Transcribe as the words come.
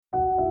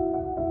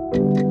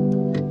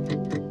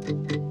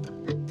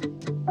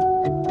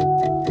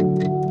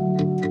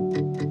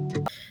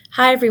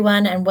Hi,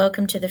 everyone, and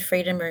welcome to the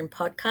Freedom Room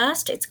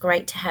podcast. It's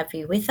great to have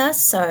you with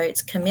us. So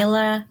it's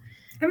Camilla.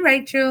 I'm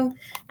Rachel.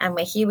 And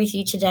we're here with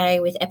you today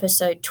with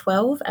episode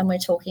 12, and we're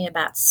talking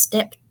about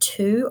step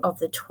 2 of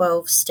the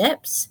 12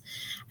 steps,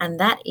 and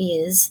that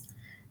is...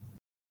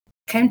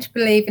 Came to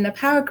believe in a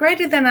power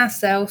greater than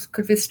ourselves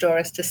could restore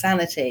us to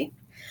sanity.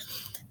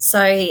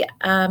 So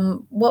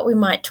what we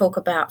might talk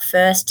about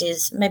first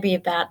is maybe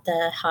about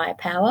the higher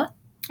power.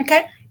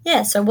 Okay.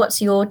 Yeah, so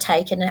what's your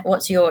take and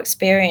what's your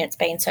experience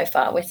been so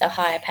far with the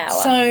higher power?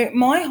 So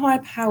my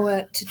higher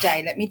power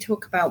today, let me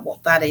talk about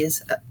what that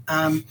is.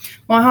 My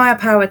higher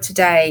power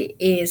today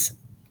is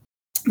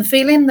the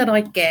feeling that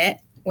I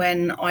get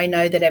when I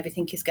know that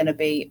everything is going to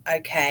be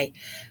okay.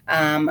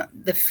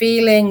 The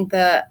feeling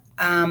that,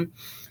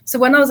 so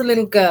when I was a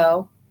little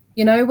girl,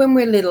 you know, when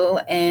we're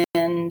little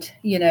and,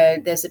 you know,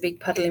 there's a big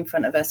puddle in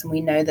front of us and we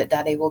know that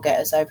Daddy will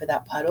get us over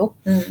that puddle.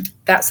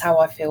 That's how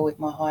I feel with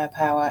my higher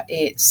power.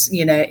 It's,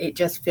 you know, it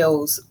just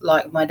feels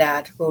like my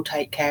dad will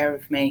take care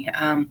of me,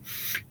 and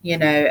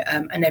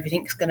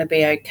everything's going to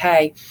be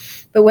okay.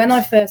 But when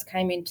I first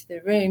came into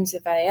the rooms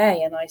of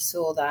AA and I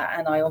saw that,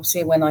 and I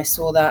obviously when I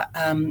saw that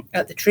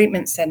at the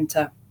treatment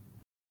centre,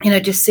 you know,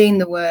 just seeing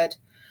the word,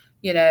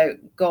 you know,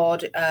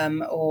 God,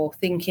 or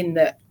thinking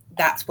that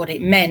that's what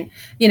it meant,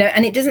 you know,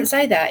 and it doesn't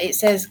say that. It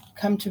says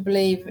come to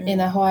believe in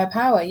a higher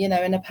power, you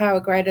know, in a power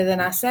greater than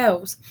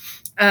ourselves.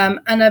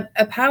 And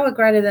a power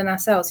greater than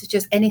ourselves is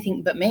just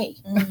anything but me.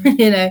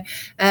 You know,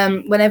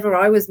 whenever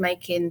I was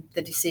making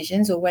the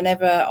decisions or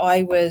whenever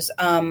I was,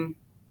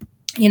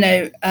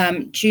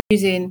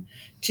 choosing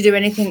to do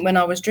anything when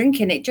I was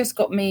drinking, it just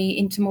got me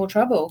into more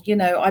trouble. You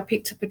know, I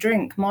picked up a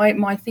drink.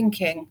 My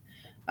thinking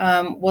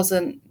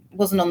wasn't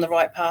on the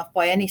right path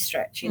by any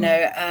stretch. You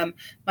know,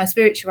 my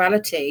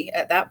spirituality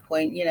at that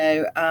point, you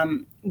know,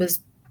 was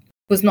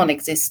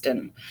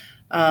non-existent.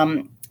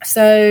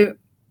 So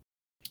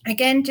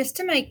again, just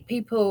to make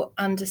people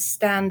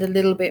understand a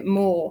little bit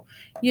more,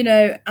 you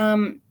know,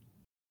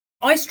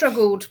 I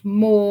struggled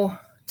more,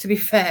 to be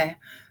fair,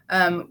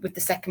 with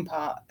the second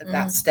part of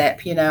that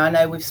step. You know, I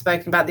know we've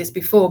spoken about this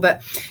before,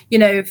 but, you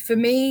know, for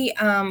me,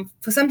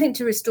 for something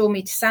to restore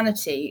me to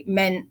sanity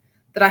meant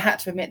that I had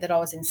to admit that I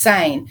was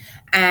insane.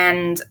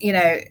 And, you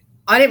know,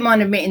 I didn't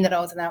mind admitting that I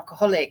was an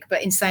alcoholic,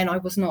 but insane I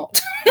was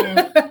not.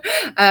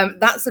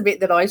 That's the bit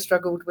that I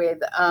struggled with.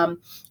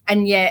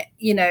 And yet,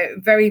 you know,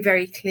 very,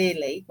 very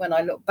clearly, when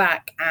I look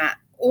back at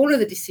all of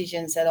the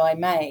decisions that I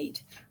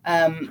made,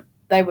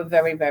 they were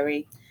very,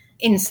 very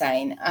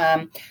insane.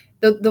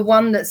 The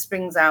one that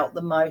springs out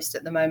the most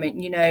at the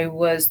moment, you know,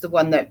 was the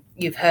one that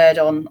you've heard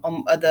on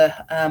other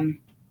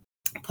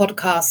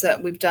podcasts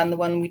that we've done, the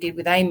one we did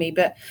with Amy,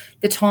 but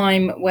the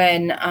time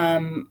when,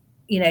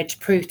 you know, to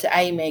prove to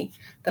Amy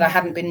that I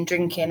hadn't been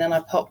drinking and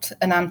I popped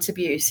an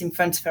antabuse in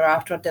front of her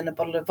after I'd done a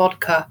bottle of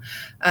vodka,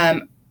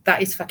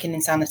 that is fucking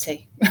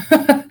insanity.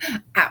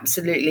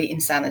 Absolutely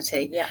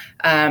insanity. Yeah.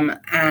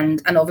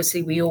 And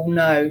obviously we all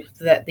know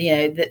that, you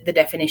know, the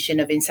definition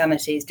of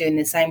insanity is doing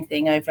the same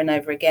thing over and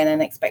over again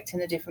and expecting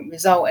a different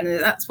result. And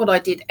that's what I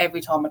did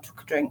every time I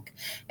took a drink.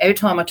 Every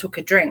time I took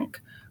a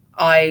drink,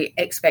 I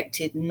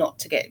expected not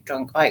to get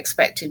drunk. I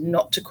expected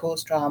not to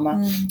cause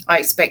drama. I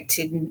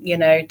expected, you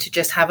know, to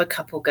just have a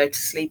couple, go to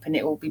sleep and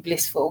it will be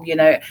blissful, you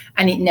know,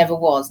 and it never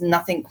was.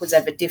 Nothing was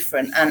ever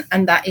different.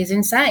 And that is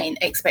insane,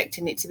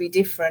 expecting it to be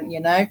different, you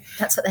know.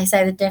 That's what they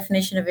say. The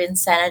definition of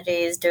insanity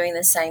is doing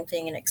the same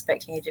thing and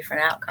expecting a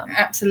different outcome.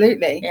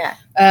 Absolutely. Yeah.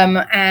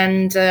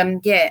 And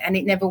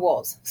it never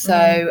was.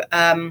 So,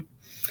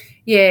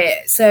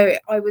 so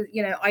I was,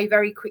 you know, I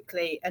very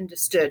quickly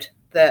understood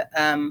that,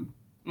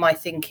 my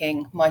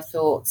thinking, my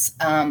thoughts,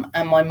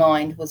 and my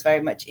mind was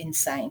very much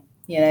insane.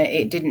 You know,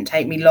 it didn't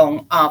take me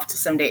long after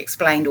somebody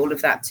explained all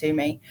of that to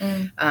me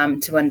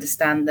to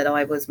understand that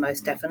I was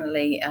most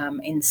definitely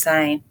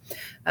insane.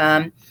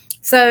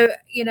 So,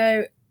 you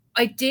know,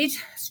 I did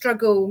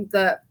struggle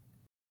that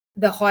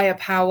the higher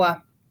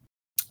power,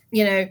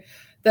 you know,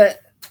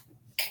 that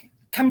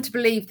come to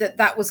believe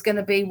that was going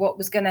to be what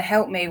was going to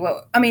help me.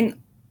 Well, I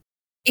mean,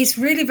 it's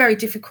really very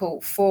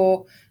difficult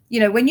for, you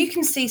know, when you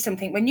can see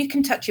something, when you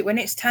can touch it, when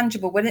it's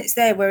tangible, when it's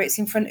there, where it's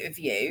in front of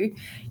you,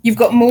 you've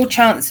got more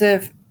chance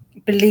of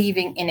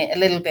believing in it a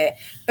little bit.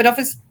 But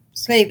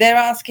obviously they're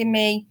asking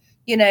me,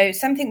 you know,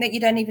 something that you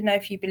don't even know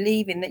if you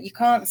believe in, that you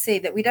can't see,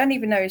 that we don't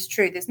even know is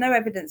true. There's no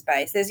evidence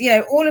base. There's, you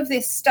know, all of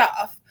this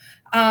stuff.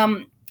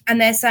 And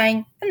they're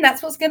saying, and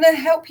that's what's going to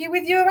help you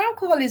with your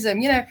alcoholism,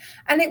 you know.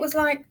 And it was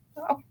like,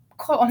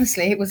 quite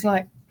honestly, it was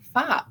like,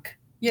 fuck.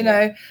 You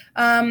know,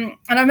 and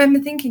I remember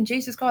thinking,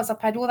 Jesus Christ, I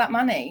paid all that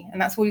money and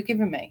that's all you're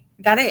giving me.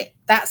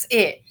 That's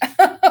it.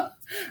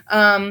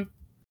 But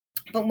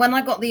when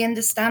I got the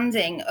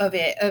understanding of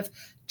it, of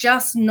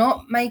just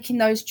not making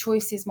those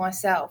choices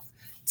myself,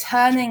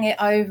 turning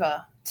it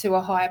over to a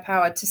higher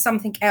power, to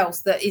something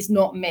else that is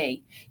not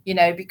me, you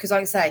know, because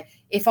like I say,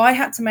 if I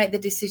had to make the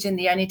decision,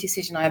 the only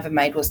decision I ever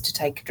made was to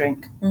take a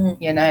drink,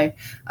 you know.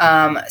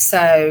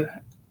 So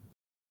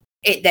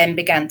it then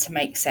began to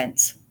make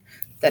sense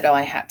that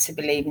I had to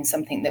believe in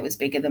something that was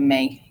bigger than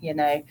me, you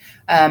know.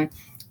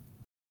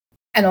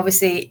 And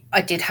obviously,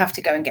 I did have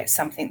to go and get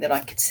something that I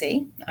could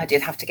see. I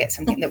did have to get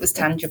something that was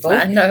tangible.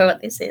 I know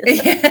what this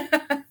is.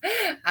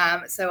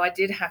 So I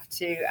did have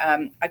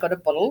to, I got a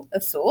bottle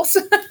of sauce.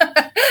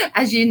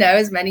 As you know,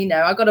 as many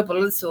know, I got a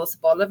bottle of sauce, a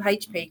bottle of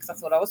HP, because I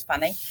thought I was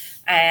funny.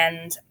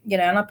 And,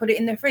 and I put it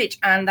in the fridge.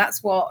 And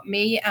that's what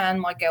me and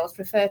my girls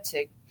refer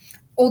to.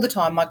 All the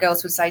time, my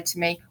girls would say to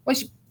me,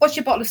 what's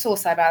your bottle of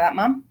sauce say about that,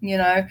 Mum?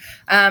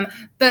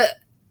 But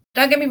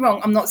don't get me wrong,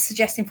 I'm not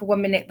suggesting for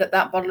 1 minute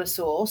that bottle of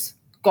sauce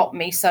got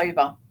me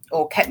sober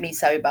or kept me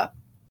sober.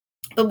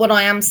 But what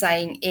I am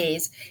saying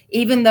is,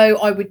 even though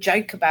I would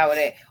joke about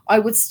it, I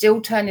would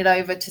still turn it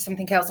over to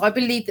something else. I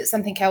believe that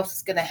something else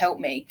is going to help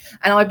me.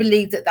 And I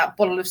believe that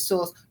bottle of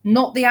sauce,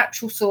 not the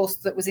actual sauce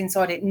that was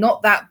inside it,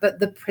 not that, but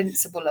the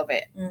principle of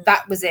it.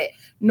 That was it.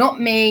 Not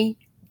me,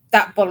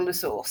 that bottle of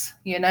sauce,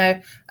 and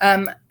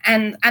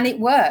it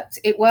worked.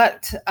 It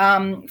worked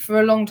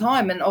for a long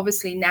time. And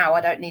obviously now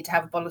I don't need to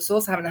have a bottle of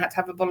sauce. I haven't had to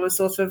have a bottle of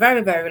sauce for a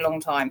very, very long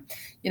time.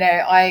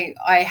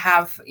 I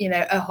have,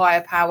 a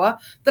higher power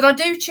that I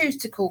do choose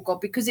to call God,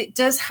 because it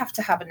does have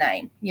to have a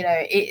name,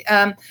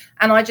 and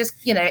I just,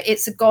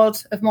 it's a God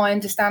of my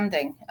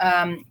understanding.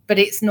 But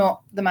it's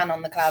not the man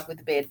on the cloud with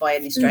the beard by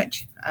any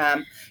stretch.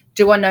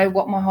 Do I know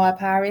what my higher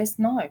power is?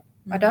 No,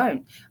 I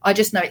don't. I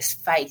just know it's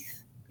faith.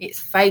 It's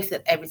faith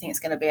that everything's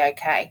going to be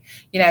okay.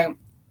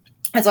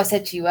 As I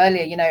said to you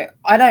earlier,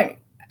 I don't,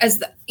 as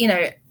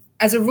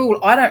a rule,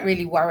 I don't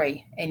really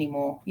worry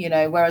anymore,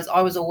 whereas I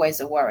was always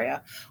a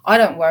worrier. I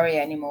don't worry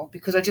anymore,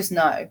 because I just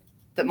know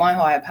that my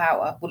higher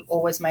power will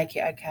always make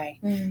it okay.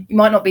 It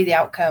might not be the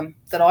outcome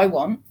that I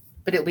want,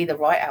 but it'll be the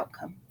right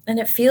outcome. And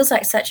it feels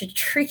like such a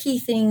tricky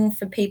thing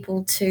for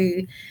people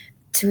to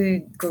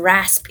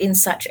grasp in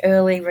such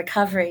early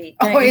recovery.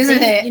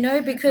 Isn't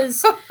it?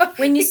 Because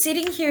when you're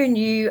sitting here and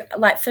you,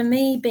 like, for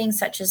me, being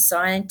such a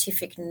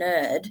scientific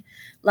nerd,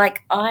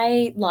 like,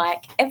 I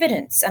like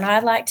evidence and I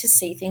like to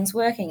see things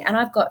working. And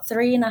I've got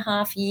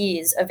 3.5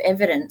 years of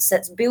evidence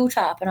that's built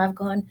up, and I've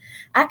gone,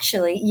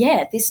 actually,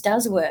 yeah, this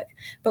does work.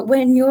 But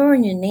when you're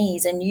on your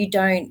knees and you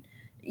don't,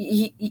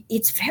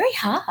 it's very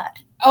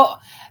hard.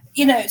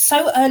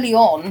 So early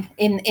on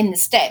in the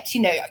steps,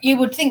 you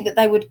would think that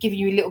they would give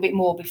you a little bit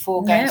more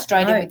before going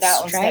straight in with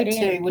that on step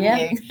 2,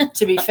 wouldn't you?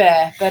 To be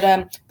fair, but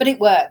it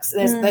works.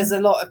 There's a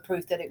lot of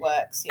proof that it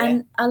works. Yeah.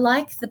 And I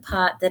like the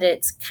part that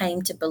it's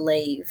came to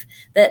believe,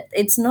 that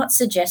it's not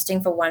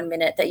suggesting for 1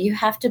 minute that you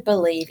have to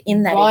believe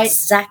in that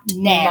exact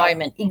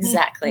moment.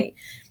 Exactly.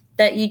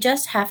 That you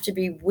just have to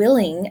be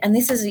willing, and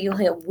you'll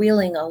hear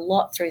willing a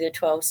lot through the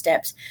 12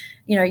 steps.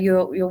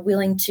 You're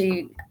willing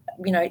to,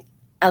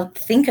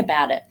 think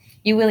about it.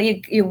 You're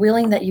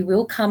willing that you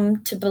will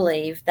come to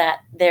believe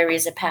that there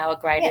is a power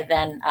greater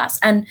than us.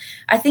 And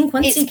I think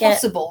once it's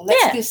possible.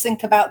 Let's just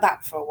think about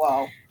that for a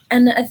while.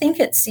 And I think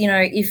it's,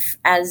 if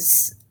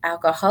as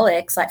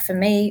alcoholics, like for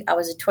me, I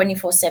was a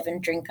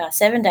 24/7 drinker,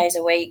 7 days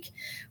a week,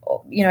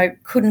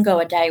 couldn't go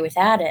a day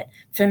without it.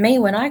 For me,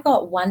 when I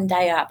got one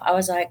day up, I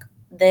was like,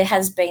 there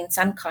has been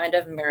some kind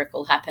of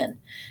miracle happen,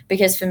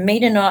 because for me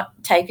to not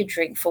take a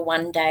drink for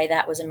 1 day,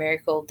 that was a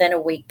miracle. Then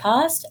a week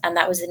passed, and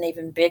that was an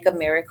even bigger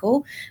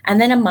miracle. And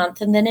then a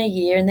month, and then a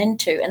year, and then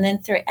 2, and then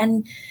 3.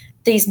 And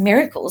these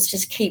miracles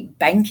just keep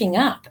banking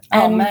up.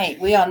 And, mate,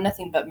 we are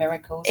nothing but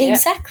miracles.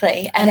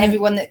 Exactly. Yeah. And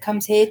everyone that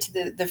comes here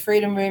to the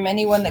Freedom Room,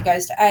 anyone that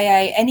goes to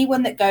AA,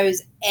 anyone that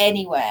goes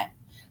anywhere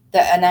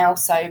that are now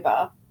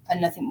sober, and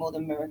nothing more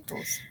than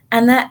miracles.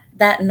 And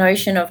that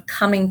notion of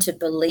coming to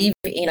believe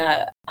in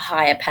a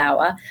higher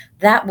power,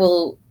 that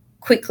will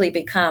quickly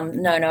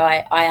become, no,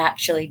 I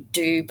actually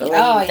do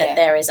believe that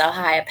there is a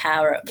higher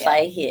power at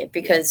play here.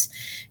 Because,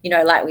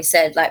 like we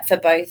said, like for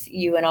both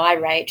you and I,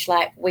 Rach,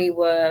 like we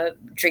were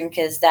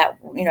drinkers that,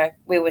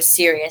 we were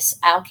serious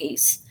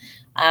alkies.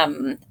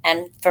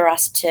 And for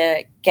us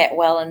to get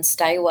well and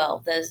stay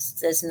well,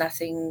 there's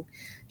nothing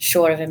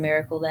short of a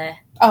miracle there.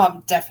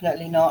 Oh,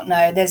 definitely not.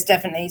 No, there's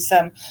definitely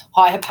some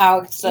higher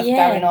power stuff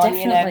going on.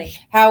 Definitely.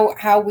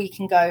 How we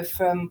can go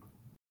from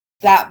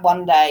that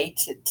one day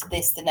to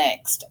this the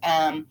next,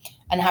 and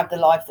have the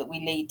life that we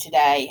lead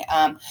today.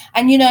 And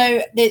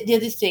the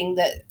other thing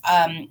that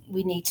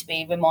we need to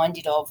be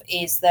reminded of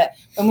is that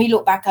when we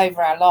look back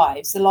over our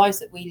lives, the lives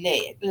that we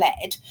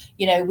led,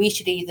 we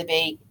should either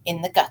be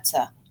in the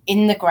gutter,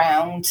 in the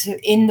ground,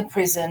 in the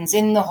prisons,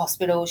 in the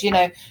hospitals.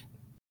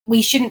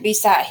 We shouldn't be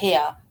sat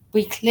here.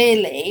 We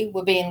clearly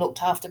were being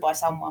looked after by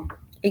someone.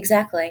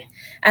 Exactly.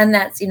 And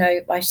that's,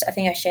 I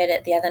think I shared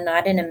it the other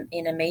night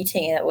in a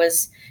meeting. It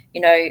was,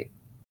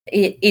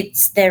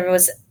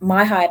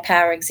 my higher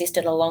power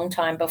existed a long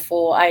time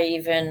before I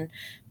even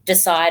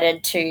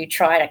decided to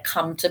try to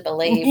come to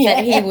believe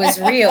that he was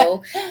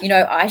real.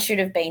 I should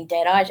have been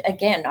dead.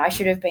 I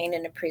should have been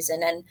in a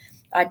prison. And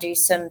I do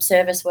some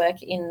service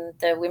work in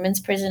the women's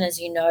prison, as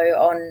you know,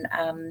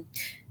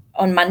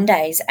 on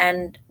Mondays.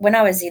 And when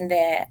I was in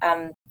there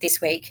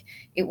this week,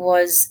 it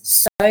was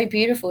so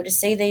beautiful to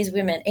see these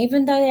women,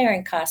 even though they're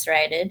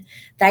incarcerated,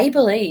 they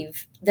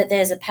believe that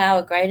there's a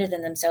power greater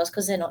than themselves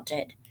because they're not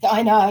dead.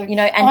 I know. You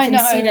know, and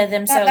consider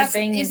themselves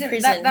being in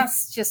prison.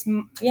 That's just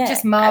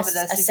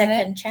marvelous. A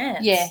second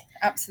chance. Yeah,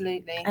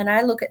 absolutely. And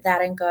I look at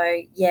that and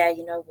go, yeah,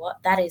 you know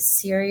what? That is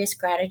serious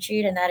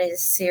gratitude, and that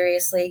is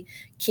seriously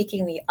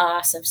kicking the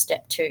ass of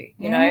step 2.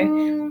 You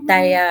know,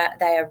 they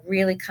are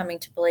really coming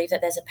to believe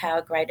that there's a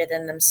power greater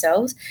than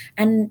themselves.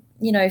 And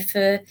you know,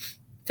 for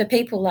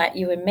people like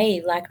you and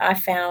me, like I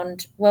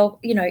found, well,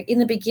 you know, in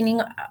the beginning,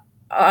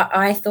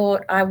 I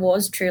thought I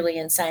was truly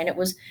insane. It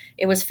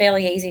was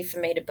fairly easy for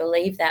me to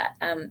believe that.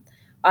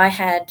 I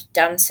had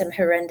done some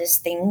horrendous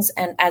things,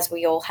 and as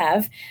we all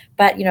have,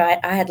 but you know,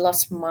 I had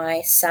lost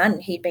my son.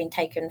 He'd been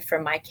taken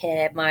from my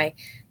care. My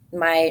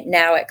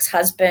now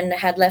ex-husband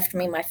had left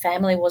me. My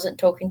family wasn't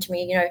talking to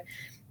me. You know,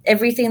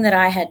 everything that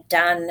I had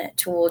done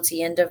towards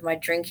the end of my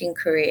drinking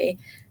career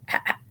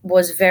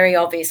was very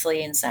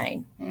obviously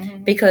insane,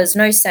 because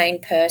no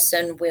sane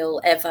person will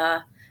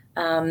ever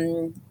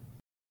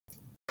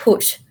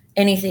put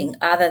anything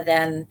other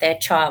than their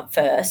child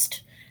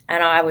first,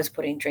 and I was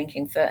putting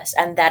drinking first,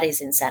 and that is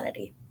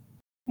insanity.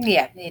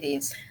 Yeah, it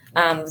is.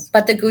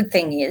 But the good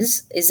thing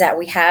is that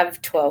we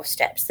have 12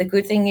 steps. The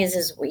good thing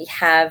is we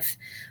have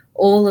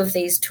all of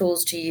these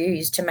tools to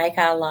use to make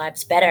our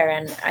lives better,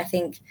 and I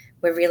think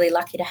we're really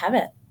lucky to have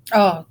it.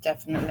 Oh,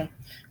 definitely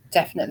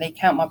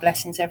count my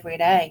blessings every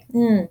day.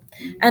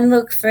 And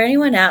look, for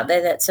anyone out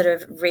there that sort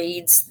of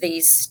reads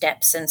these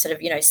steps and sort of,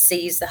 you know,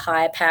 sees the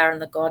higher power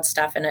and the God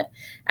stuff in it,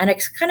 and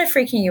it's kind of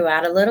freaking you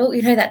out a little,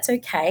 you know, that's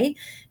okay.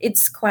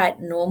 It's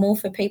quite normal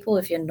for people,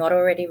 if you're not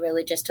already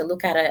religious, to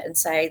look at it and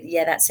say,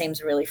 yeah, that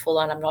seems really full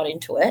on, I'm not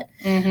into it.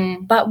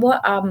 But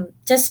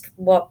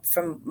what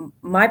from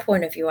my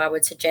point of view I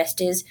would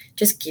suggest is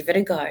just give it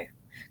a go.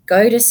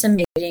 Go to some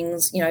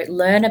meetings, you know,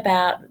 learn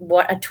about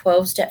what a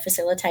 12-step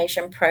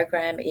facilitation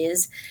program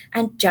is,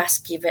 and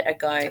just give it a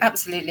go.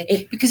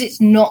 Absolutely. Because it's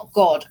not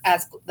God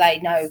as they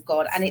know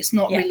God, and it's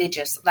not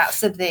religious. That's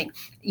the thing.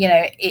 You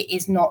know, it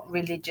is not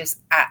religious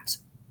at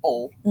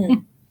all.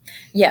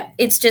 Yeah,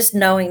 it's just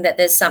knowing that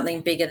there's something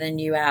bigger than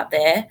you out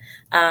there.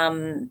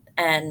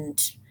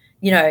 And,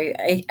 you know,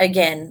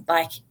 again,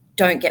 like,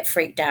 don't get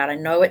freaked out. I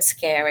know it's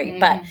scary,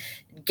 but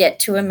get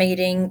to a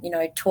meeting, you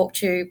know, talk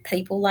to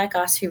people like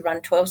us who run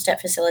 12-step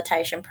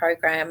facilitation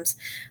programs,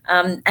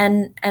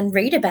 and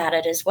read about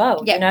it as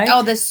well. Yeah. You know?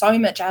 Oh, there's so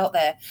much out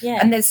there. Yeah.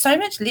 And there's so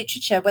much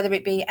literature, whether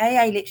it be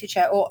AA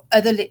literature or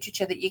other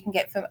literature that you can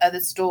get from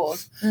other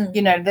stores,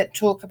 you know, that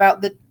talk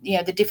about the, you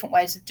know, the different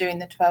ways of doing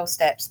the 12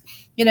 steps.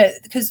 You know,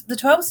 because the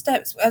 12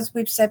 steps, as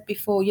we've said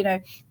before, you know,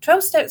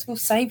 12 steps will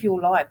save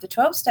your life. The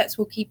 12 steps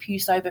will keep you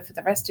sober for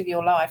the rest of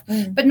your life.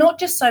 But not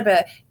just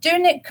sober,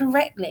 doing it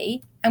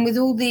correctly and with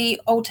all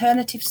the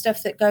alternative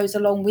stuff that goes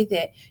along with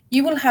it,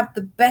 you will have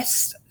the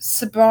best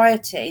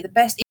sobriety, the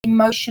best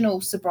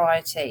emotional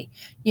sobriety,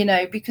 you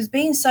know, because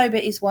being sober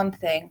is one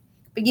thing,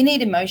 but you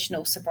need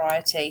emotional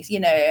sobriety,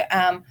 you know,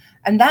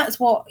 and that's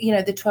what, you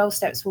know, the 12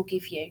 steps will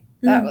give you.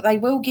 That they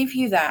will give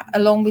you that,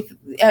 along with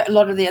a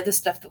lot of the other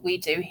stuff that we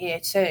do here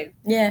too.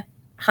 Yeah,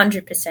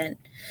 100%.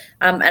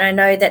 And I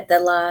know that the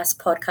last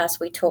podcast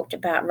we talked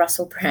about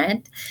Russell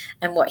Brand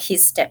and what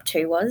his step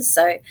 2 was.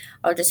 So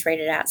I'll just read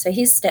it out. So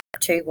his step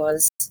 2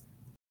 was,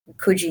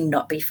 could you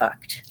not be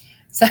fucked?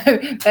 So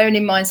bearing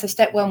in mind, so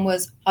step 1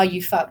 was, are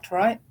you fucked,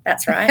 right?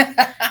 That's right.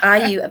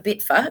 Are you a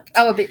bit fucked?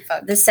 Oh, a bit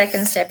fucked. The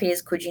second step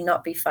is, could you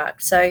not be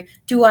fucked? So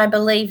do I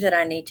believe that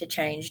I need to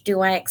change?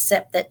 Do I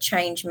accept that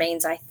change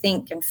means I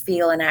think and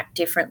feel and act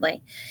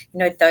differently? You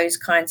know, those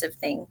kinds of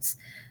things.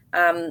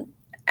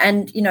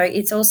 And, you know,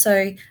 it's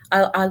also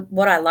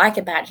what I like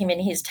about him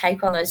and his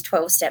take on those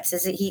 12 steps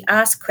is that he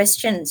asks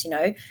questions, you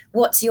know,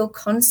 what's your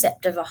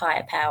concept of a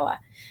higher power?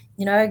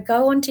 You know,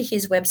 go onto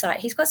his website.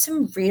 He's got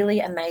some really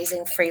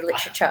amazing free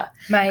literature.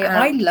 May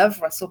I love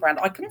Russell Brand.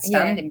 I couldn't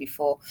stand him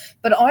before.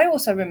 But I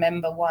also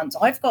remember once,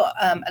 I've got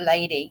a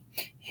lady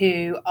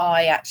who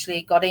I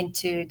actually got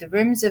into the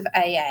rooms of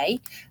AA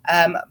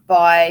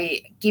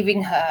by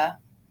giving her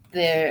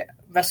the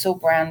Russell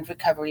Brand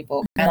recovery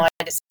book. And I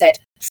just said,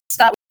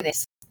 start with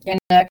this. You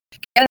know,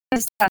 get an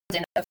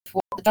understanding of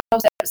what the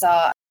 12 steps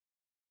are.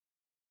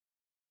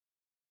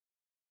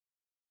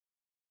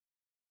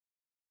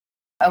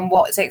 And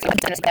what's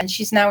expected, and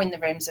she's now in the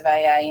rooms of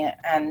AA,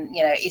 and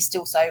you know is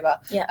still sober,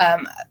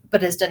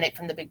 but has done it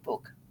from the big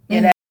book.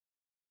 You know,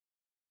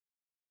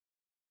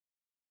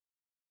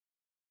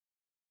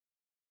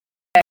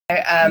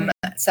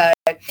 so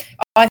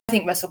I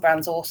think Russell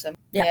Brand's awesome.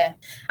 Yeah.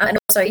 And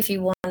also, if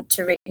you want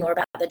to read more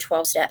about the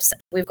 12 steps,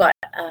 we've got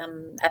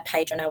a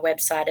page on our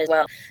website as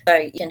well, so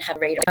you can have a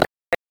read.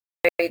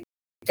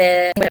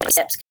 The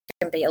steps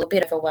can be a little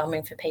bit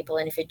overwhelming for people,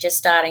 and if you're just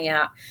starting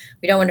out,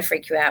 we don't want to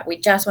freak you out. We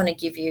just want to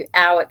give you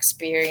our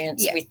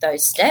experience with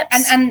those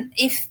steps. And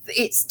if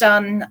it's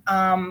done,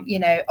 you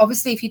know,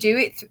 obviously if you do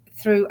it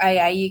through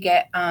AA, you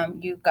get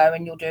you go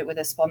and you'll do it with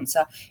a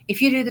sponsor.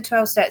 If you do the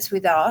 12 steps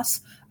with us,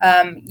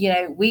 you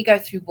know, we go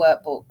through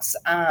workbooks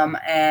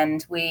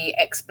and we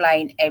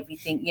explain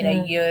everything. You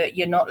know,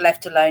 you're not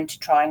left alone to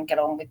try and get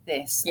on with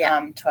this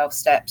 12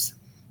 steps.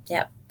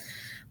 Yeah.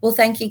 Well,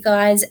 thank you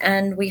guys,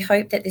 and we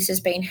hope that this has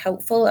been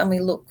helpful, and we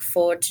look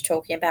forward to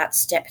talking about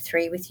step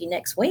 3 with you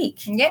next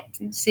week. Yep.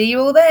 See you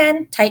all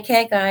then. Take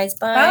care, guys.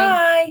 Bye.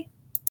 Bye.